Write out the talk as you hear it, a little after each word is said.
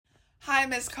Hi,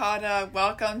 Miss Cotta.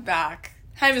 Welcome back.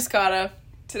 Hi, Miss Cotta.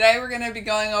 Today we're going to be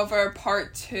going over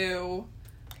part 2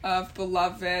 of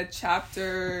Beloved,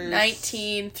 chapters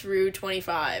 19 through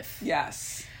 25.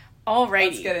 Yes.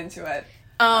 Alrighty. Let's get into it.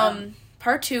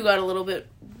 Part 2 got a little bit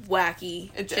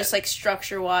wacky. It did. Just,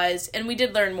 structure-wise. And we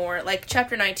did learn more.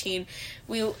 Chapter 19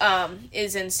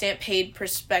 is in Stampede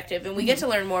perspective, and we get to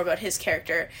learn more about his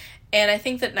character. And I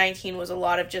think that 19 was a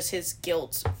lot of just his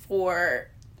guilt for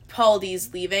Paul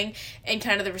D's leaving and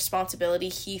kind of the responsibility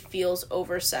he feels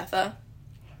over Setha.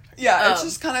 Yeah, it's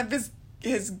just kind of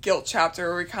his guilt chapter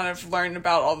where we kind of learn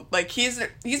about all,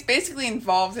 he's basically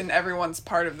involved in everyone's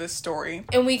part of this story.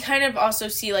 And we kind of also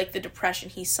see, the depression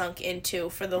he sunk into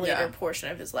for the later Yeah. portion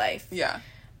of his life. Yeah.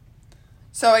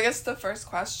 So I guess the first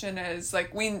question is,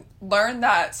 we learned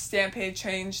that Stampede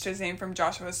changed his name from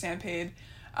Joshua Stampede,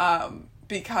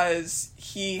 because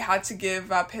he had to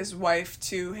give up his wife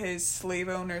to his slave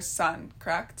owner's son,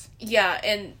 correct? Yeah,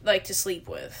 and, to sleep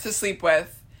with. To sleep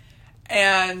with.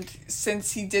 And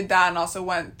since he did that and also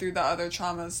went through the other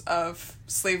traumas of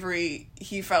slavery,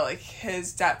 he felt like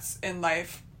his debts in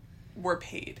life were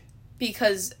paid.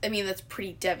 Because, that's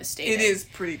pretty devastating. It is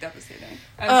pretty devastating.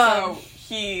 And so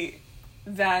he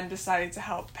then decided to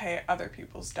help pay other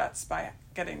people's debts by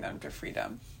getting them to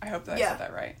freedom. I hope that I said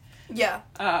that right. Yeah.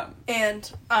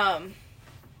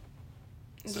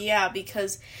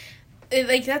 Because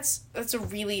that's a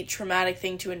really traumatic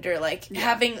thing to endure.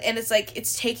 Having, and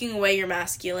it's taking away your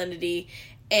masculinity,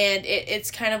 and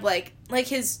it's kind of like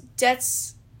his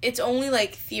debts, it's only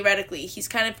theoretically, he's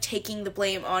kind of taking the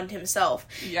blame on himself.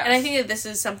 Yes. And I think that this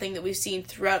is something that we've seen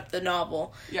throughout the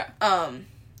novel. Yeah.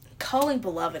 Calling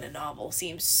Beloved a novel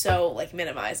seems so,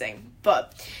 minimizing,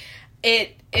 but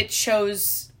it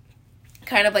shows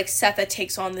kind of Setha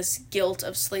takes on this guilt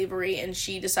of slavery, and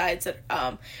she decides that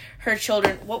her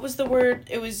children, what was the word?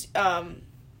 It was I'll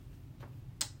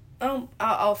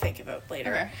think of it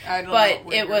later. Okay. I don't know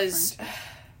but it was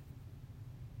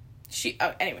she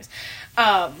anyways.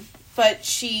 But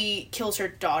she kills her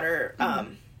daughter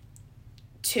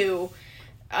to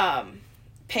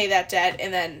pay that debt,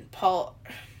 and then Paul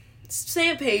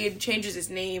Stampede changes his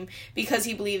name because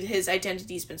he believed his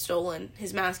identity's been stolen,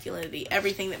 his masculinity,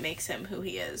 everything that makes him who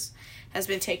he is, has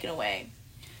been taken away.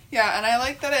 Yeah, and I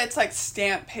like that it's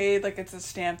stamp paid, it's a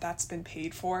stamp that's been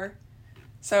paid for.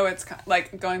 So it's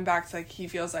going back to he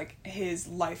feels like his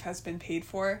life has been paid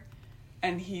for,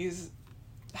 and he's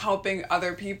helping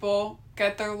other people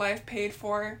get their life paid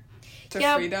for to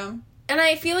freedom. And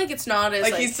I feel it's not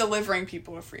as he's delivering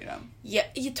people to freedom. Yeah,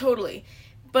 totally.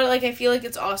 But, I feel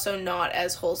it's also not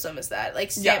as wholesome as that.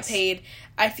 Stampede, yes.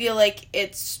 I feel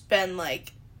it's been,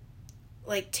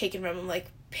 taken from him,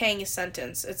 paying a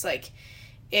sentence. It's, I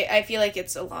feel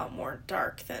it's a lot more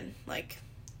dark than,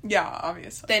 Yeah,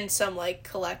 obviously. Than some,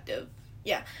 collective.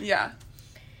 Yeah. Yeah.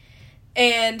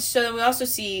 And so then we also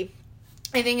see,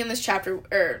 I think in this chapter,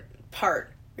 or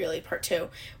part 2,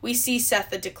 we see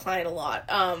Setha decline a lot.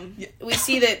 We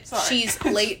see that she's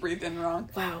late. I just breathed in wrong.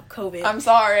 Wow, COVID. I'm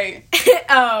sorry.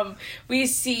 We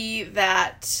see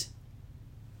that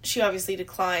she obviously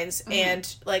declines, and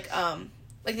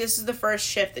this is the first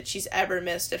shift that she's ever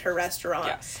missed at her restaurant.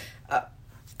 Yes.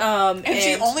 And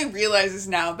she only realizes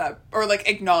now that, or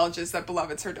acknowledges that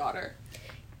Beloved's her daughter.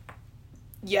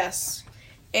 Yes.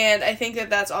 And I think that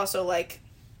that's also I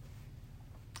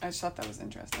just thought that was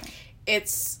interesting.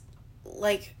 It's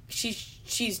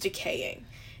she's decaying.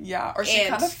 Yeah, or she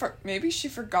kind of maybe she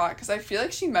forgot, because I feel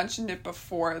she mentioned it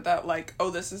before that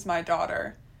oh, this is my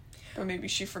daughter, but maybe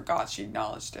she forgot she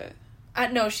acknowledged it.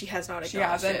 No, she has not acknowledged it. She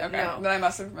hasn't. It, okay, no. Then I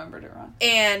must have remembered it wrong.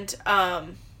 And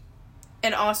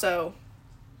also,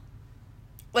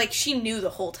 she knew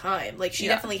the whole time. She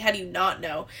definitely had you not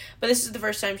know. But this is the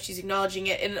first time she's acknowledging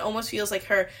it, and it almost feels like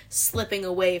her slipping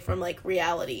away from,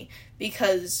 reality.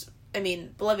 Because,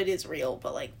 Beloved is real,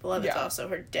 but, Beloved's also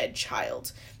her dead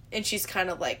child. And she's kind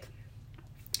of,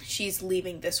 she's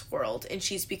leaving this world, and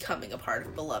she's becoming a part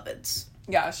of Beloved's.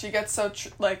 Yeah, she gets so,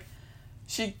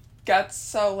 she gets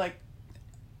so,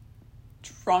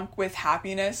 drunk with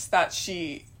happiness that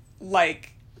she,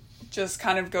 just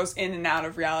kind of goes in and out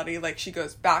of reality. She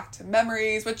goes back to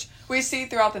memories, which we see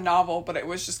throughout the novel, but it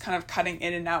was just kind of cutting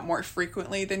in and out more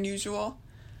frequently than usual.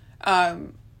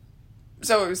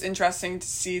 So it was interesting to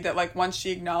see that, once she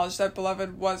acknowledged that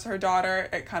Beloved was her daughter,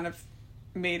 it kind of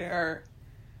made her,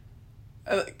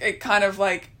 it kind of,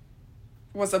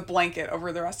 was a blanket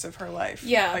over the rest of her life.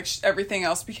 Yeah. Everything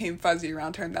else became fuzzy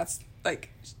around her, and that's, the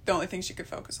only thing she could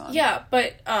focus on. Yeah,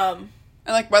 but, and,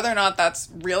 whether or not that's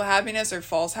real happiness or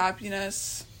false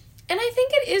happiness. And I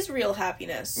think it is real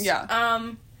happiness.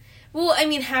 Yeah. Well,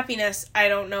 happiness, I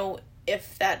don't know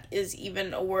if that is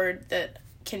even a word that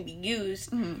can be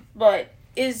used. Mm-hmm. But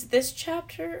is this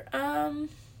chapter,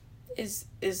 is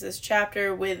this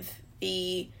chapter with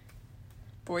the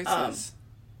voices,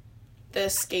 the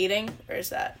skating, or is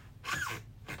that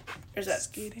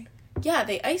skating? Yeah,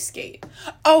 they ice skate.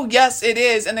 Oh yes, it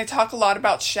is, and they talk a lot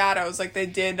about shadows, like they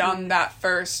did on that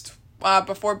first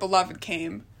before Beloved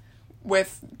came,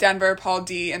 with Denver, Paul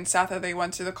D, and Setha. They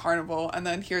went to the carnival, and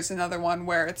then here's another one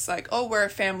where it's like, oh, we're a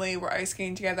family, we're ice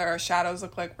skating together, our shadows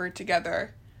look like we're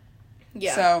together.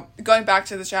 Yeah. So going back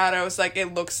to the shadows, like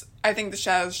I think the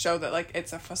shadows show that like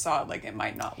it's a facade, like it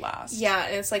might not last. Yeah,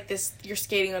 and it's like this, you're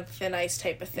skating on thin ice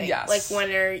type of thing. Yes. Like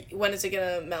when is it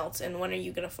gonna melt and when are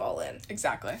you gonna fall in?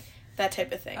 Exactly. That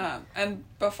type of thing. And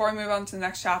before we move on to the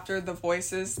next chapter, the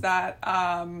voices that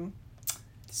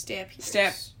Stamp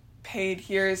paid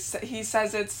here, he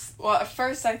says it's, well, at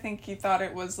first I think he thought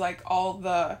it was like all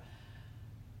the,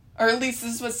 or at least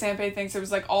this is what Sanpei thinks, it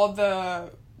was like all the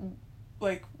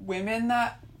like women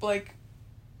that like,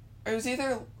 it was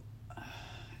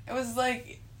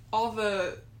like all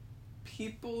the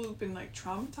people who've been like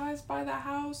traumatized by the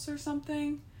house or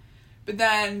something. But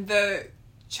then the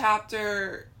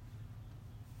chapter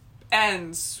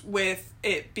ends with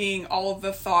it being all of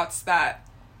the thoughts that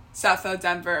Setha,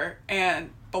 Denver,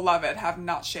 and Beloved have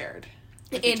not shared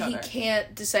with each other. And he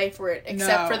can't decipher it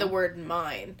except for the word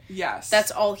mine. Yes. That's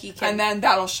all he can. And then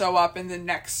that'll show up in the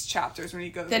next chapters when he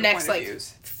goes to the next, point of like,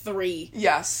 views. 3.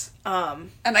 Yes. And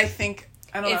I think,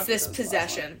 I don't know it's if this it goes to the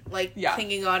last possession, like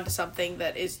clinging on to something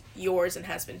that is yours and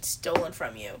has been stolen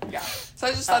from you. Yeah. So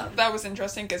I just thought that was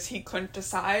interesting because he couldn't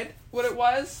decide what it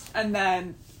was, and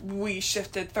then we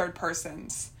shifted third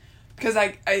persons because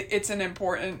it's an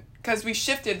important, because we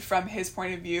shifted from his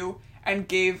point of view and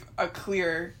gave a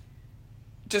clear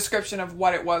description of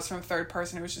what it was from third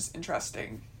person. It was just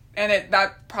interesting, and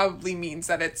that probably means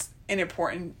that it's an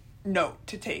important note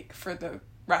to take for the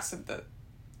rest of the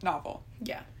novel.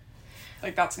 Yeah.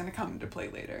 Like, that's going to come into play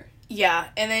later. Yeah,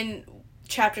 and then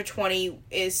chapter 20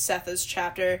 is Setha's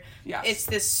chapter. Yes. It's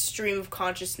this stream of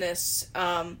consciousness.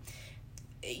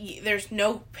 There's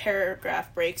no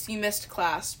paragraph breaks. You missed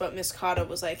class, but Miss Cotta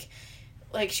was like,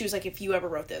 she was like, if you ever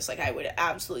wrote this, like, I would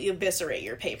absolutely eviscerate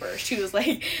your paper. She was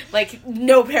like,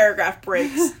 no paragraph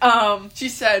breaks. She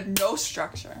said no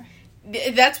structure.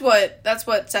 That's what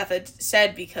Setha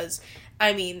said, because,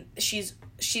 I mean, she's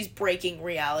breaking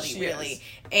reality, really.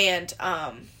 And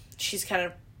she's kind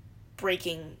of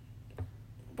breaking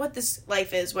what this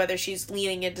life is, whether she's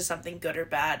leaning into something good or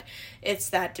bad.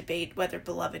 It's that debate whether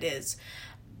Beloved is.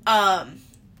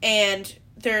 And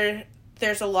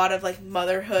there's a lot of, like,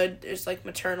 motherhood. There's, like,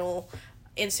 maternal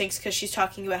instincts, because she's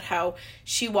talking about how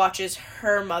she watches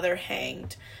her mother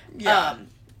hanged. Yeah.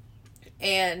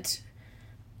 What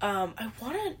am I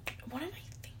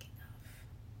thinking of?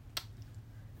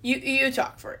 You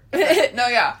talk for it. No,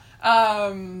 yeah. I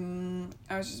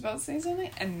was just about to say something,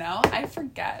 and now I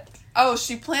forget. Oh,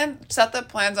 Setha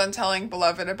plans on telling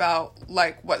Beloved about,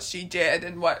 like, what she did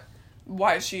and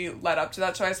why she led up to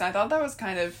that choice, and I thought that was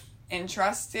kind of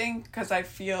interesting, because I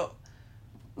feel,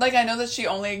 like, I know that she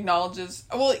only acknowledges,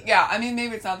 well, yeah, I mean,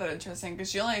 maybe it's not that interesting,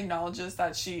 because she only acknowledges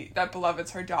that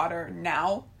Beloved's her daughter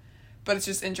now, but it's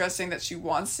just interesting that she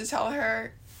wants to tell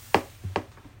her.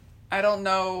 I don't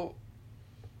know.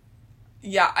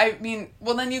 Yeah, I mean,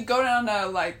 well, then you go down to,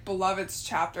 like, Beloved's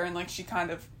chapter, and, like, she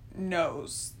kind of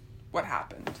knows what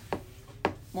happened,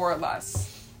 more or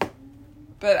less.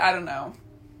 But I don't know.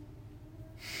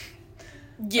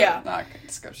 Yeah. Not a good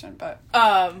description, but...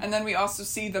 and then we also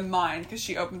see the mine, because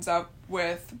she opens up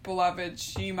with, Beloved,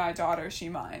 she my daughter, she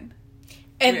mine.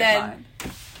 And then... Mine.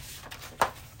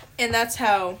 And that's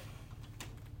how...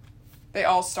 They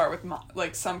all start with,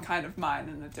 like, some kind of mine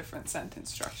in a different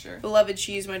sentence structure. Beloved,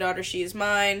 she is my daughter, she is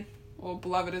mine. Well,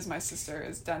 Beloved is my sister,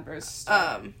 is Denver's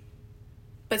sister.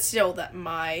 But still, that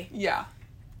my... Yeah.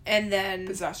 And then...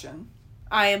 Possession.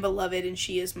 I am beloved and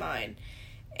she is mine.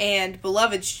 And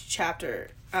Beloved's chapter,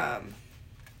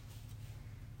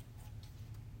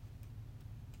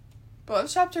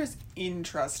 Beloved's chapter is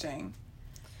interesting.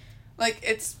 Like,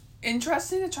 it's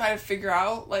interesting to try to figure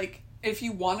out, like, if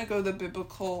you want to go the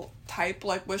biblical type,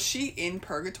 like, was she in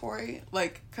purgatory?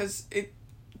 Like, because it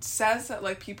says that,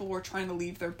 like, people were trying to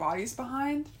leave their bodies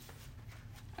behind.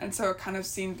 And so it kind of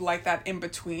seemed like that in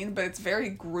between, but it's very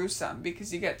gruesome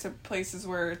because you get to places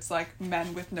where it's, like,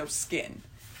 men with no skin.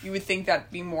 You would think that'd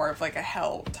be more of, like, a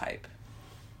hell type.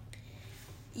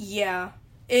 Yeah.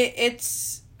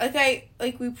 It's, like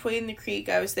we played in the creek,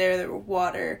 I was there was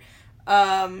water.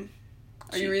 Are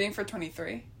you reading for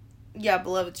 23? Yeah,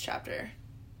 Beloved's chapter.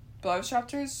 Beloved's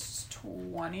chapter is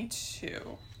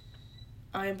 22.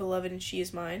 I am beloved and she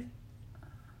is mine.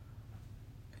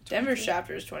 Denver's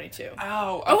chapter is 22.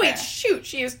 Oh, okay. Oh, wait, shoot.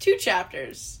 She has 2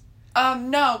 chapters.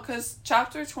 No, because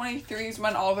chapter 23 is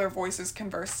when all their voices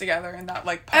converse together in that,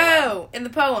 like, poem. Oh, in the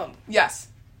poem. Yes.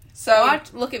 So...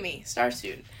 Look at me. Star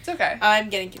student. It's okay. I'm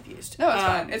getting confused. No, it's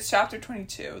fine. It's chapter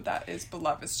 22 that is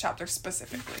Beloved's chapter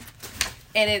specifically.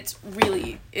 And it's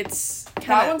really... It's kind of...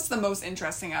 That one's the most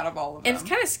interesting out of all of them. It's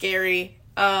kind of scary.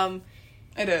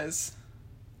 It is.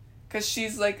 Because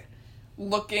she's, like,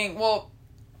 looking... Well,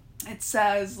 it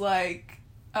says, like...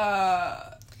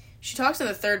 She talks in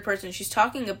the third person. She's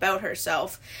talking about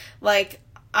herself. Like,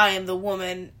 I am the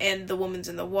woman, and the woman's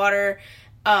in the water.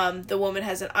 The woman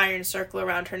has an iron circle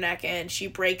around her neck, and she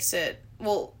breaks it.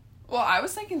 Well, I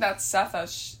was thinking that's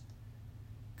Setha.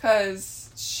 Because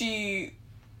she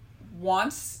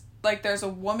wants... Like, there's a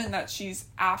woman that she's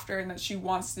after and that she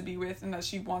wants to be with and that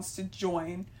she wants to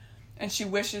join. And she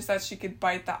wishes that she could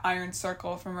bite the iron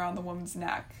circle from around the woman's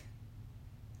neck.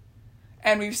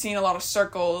 And we've seen a lot of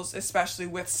circles, especially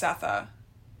with Setha.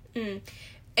 And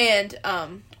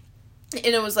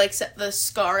it was like the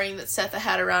scarring that Setha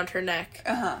had around her neck.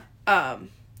 And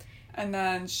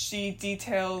then she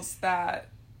details that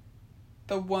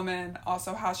the woman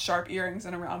also has sharp earrings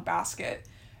and a round basket.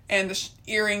 And the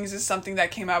earrings is something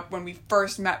that came up when we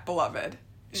first met Beloved.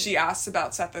 She asked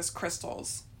about Setha's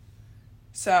crystals.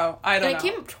 So, I don't know. And it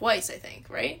came up twice, I think,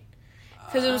 right?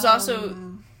 Because it was also...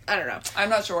 I don't know. I'm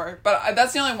not sure. But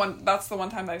that's the only one... That's the one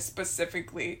time that I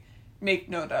specifically make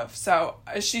note of. So,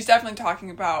 she's definitely talking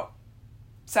about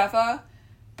Setha.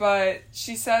 But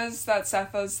she says that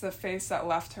Setha's the face that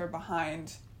left her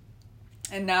behind.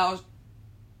 And now...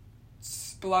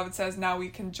 Beloved says, now we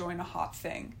can join a hot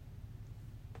thing.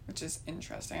 Which is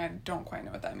interesting. I don't quite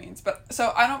know what that means. But,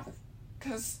 so, I don't...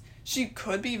 Because she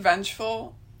could be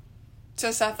vengeful to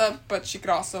Setha, but she could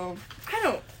also...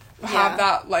 have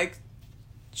that, like,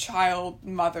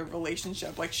 child-mother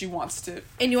relationship. Like, she wants to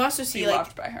and you also see, be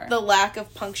loved by her. The lack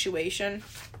of punctuation.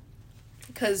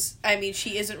 Because, I mean,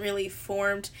 she isn't really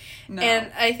formed. No.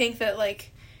 And I think that,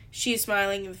 like, she is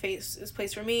smiling in the face is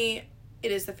place for me.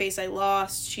 It is the face I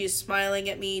lost. She is smiling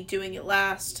at me, doing it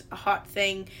last. A hot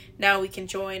thing. Now we can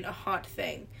join a hot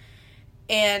thing.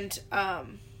 And,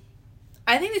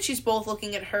 I think that she's both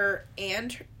looking at her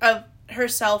and,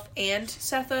 herself and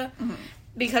Setha. Mm-hmm.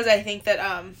 Because I think that,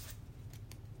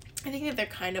 they're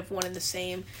kind of one and the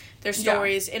same. Their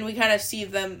stories, and we kind of see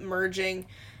them merging.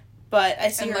 But I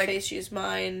see her face, she is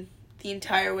mine, the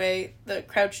entire way, the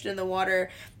crouched in the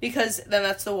water, because then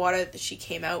that's the water that she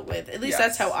came out with. At least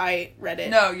that's how I read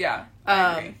it. No, yeah.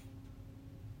 I agree.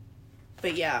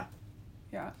 But yeah.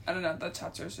 Yeah, I don't know, that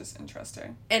chapter is just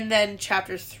interesting. And then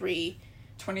chapter 3.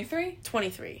 23?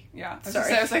 23. Yeah.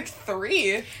 Sorry. I was like,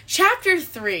 3? Chapter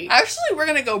 3. Actually, we're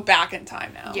gonna go back in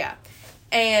time now. Yeah.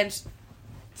 And...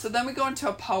 So then we go into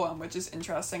a poem, which is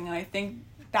interesting, and I think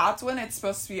that's when it's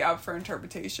supposed to be up for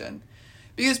interpretation.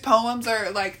 Because poems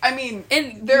are, like, I mean,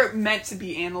 and they're meant to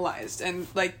be analyzed, and,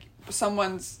 like,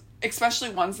 especially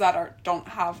ones that don't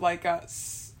have, like,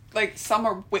 some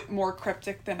are more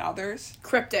cryptic than others.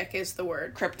 Cryptic is the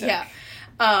word. Cryptic. Yeah.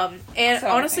 And so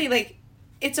honestly, like,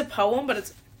 it's a poem,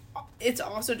 but it's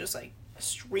also just, like, a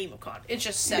stream of content. It's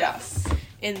just set up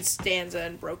in stanza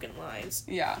and broken lines.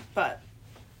 Yeah. But...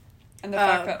 And the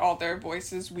fact that all their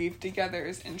voices weave together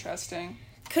is interesting.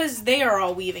 Because they are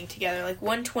all weaving together. Like,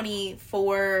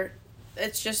 124,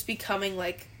 it's just becoming,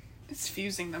 like... It's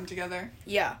fusing them together.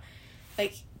 Yeah.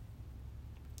 Like,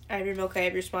 I have your milk, I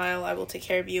have your smile, I will take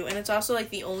care of you. And it's also, like,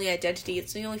 the only identity,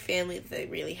 it's the only family that they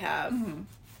really have. Mm-hmm.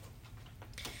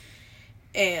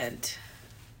 And...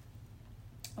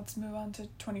 Let's move on to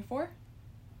 24?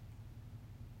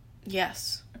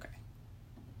 Yes. Okay.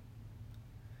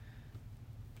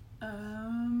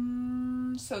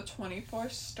 So 24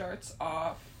 starts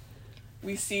off,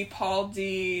 we see Paul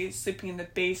D sleeping in the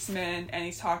basement, and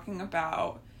he's talking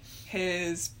about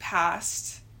his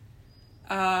past.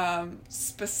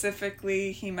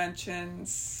 Specifically, he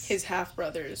mentions his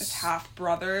half-brothers. His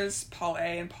half-brothers, Paul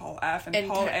A and Paul F. And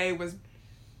Paul A was,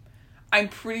 I'm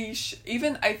pretty sure,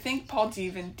 I think Paul D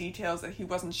even details that he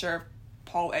wasn't sure if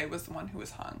Paul A was the one who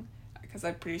was hung. Because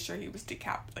I'm pretty sure he was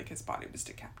his body was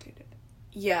decapitated.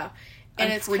 Yeah.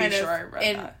 And I'm pretty sure I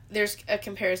read that. There's a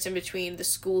comparison between the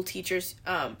school teacher's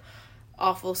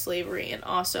awful slavery and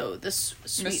also the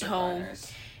sweet Mr. home. Berners.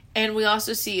 And we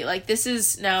also see, like, this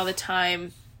is now the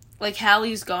time, like,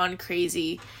 Hallie's gone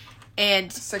crazy, and...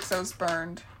 6-0's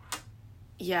burned.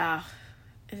 Yeah.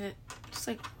 And it, just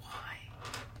like, why?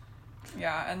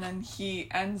 Yeah, and then he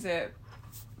ends it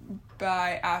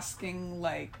by asking,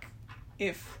 like,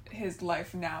 if his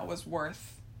life now was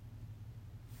worth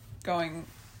trying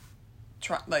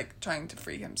to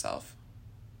free himself.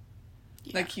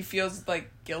 Yeah. Like, he feels,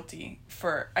 like, guilty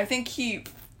I think he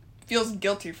feels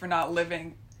guilty for not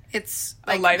living it's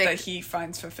a life that he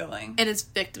finds fulfilling. And it's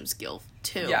victim's guilt,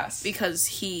 too. Yes. Because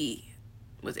he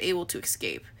was able to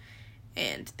escape,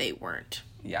 and they weren't.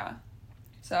 Yeah.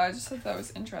 So I just thought that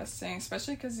was interesting,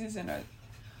 especially because he's in a...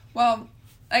 Well,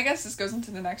 I guess this goes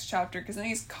into the next chapter, because then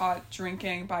he's caught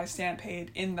drinking by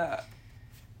Stampede in the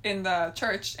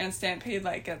church, and Stampede,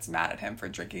 like, gets mad at him for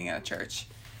drinking in a church.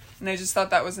 And I just thought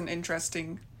that was an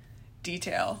interesting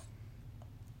detail.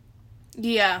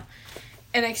 Yeah.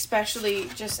 And especially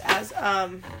just as,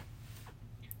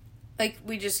 like,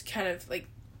 we just kind of, like...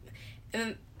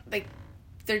 And, like,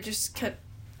 they're just...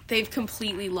 They've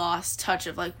completely lost touch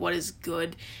of, like, what is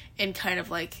good, and kind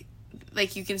of, like,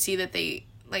 you can see that they,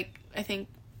 like, I think,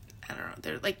 I don't know,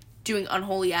 they're, like, doing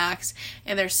unholy acts,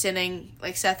 and they're sinning,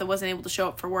 like, Seth that wasn't able to show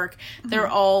up for work. Mm-hmm. They're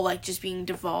all, like, just being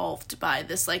devolved by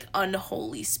this, like,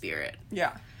 unholy spirit.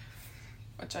 Yeah.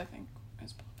 Which I think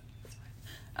is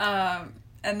fine.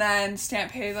 And then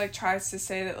Stampede, like, tries to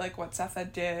say that, like, what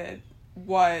Setha did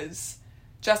was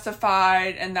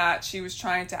justified, and that she was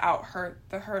trying to out-hurt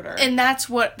the herder. And that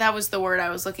was the word I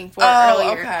was looking for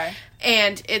earlier. Okay.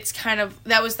 And it's kind of,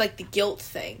 that was, like, the guilt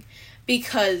thing.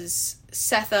 Because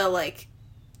Setha, like,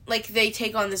 they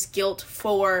take on this guilt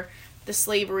for the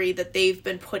slavery that they've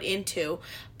been put into,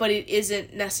 but it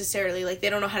isn't necessarily, like, they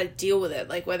don't know how to deal with it.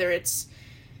 Like, whether it's,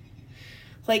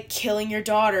 like, killing your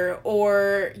daughter,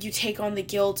 or you take on the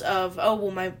guilt of, oh,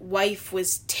 well, my wife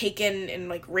was taken and,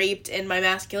 like, raped, and my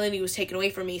masculinity was taken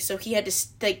away from me, so he had to,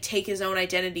 like, take his own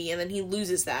identity, and then he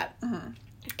loses that. Mm-hmm.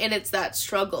 And it's that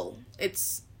struggle.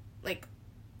 It's, like,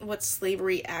 what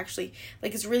slavery actually,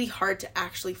 like, it's really hard to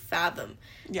actually fathom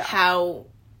how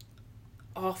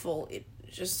awful it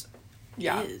just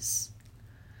is.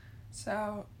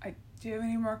 So, do you have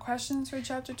any more questions for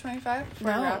chapter 25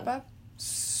 before we wrap up?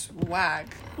 Swag.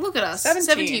 Look at us.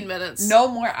 17 minutes. No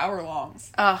more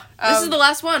hour-longs. This is the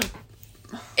last one.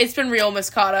 It's been real,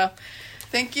 Miss Cotta.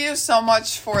 Thank you so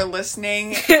much for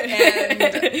listening. And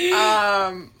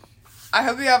I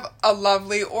hope you have a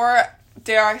lovely, or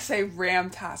dare I say,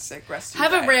 ramtastic rest of your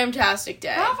day. Have a ramtastic day.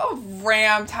 Have a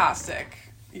ramtastic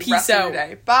rest of your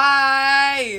day. Bye!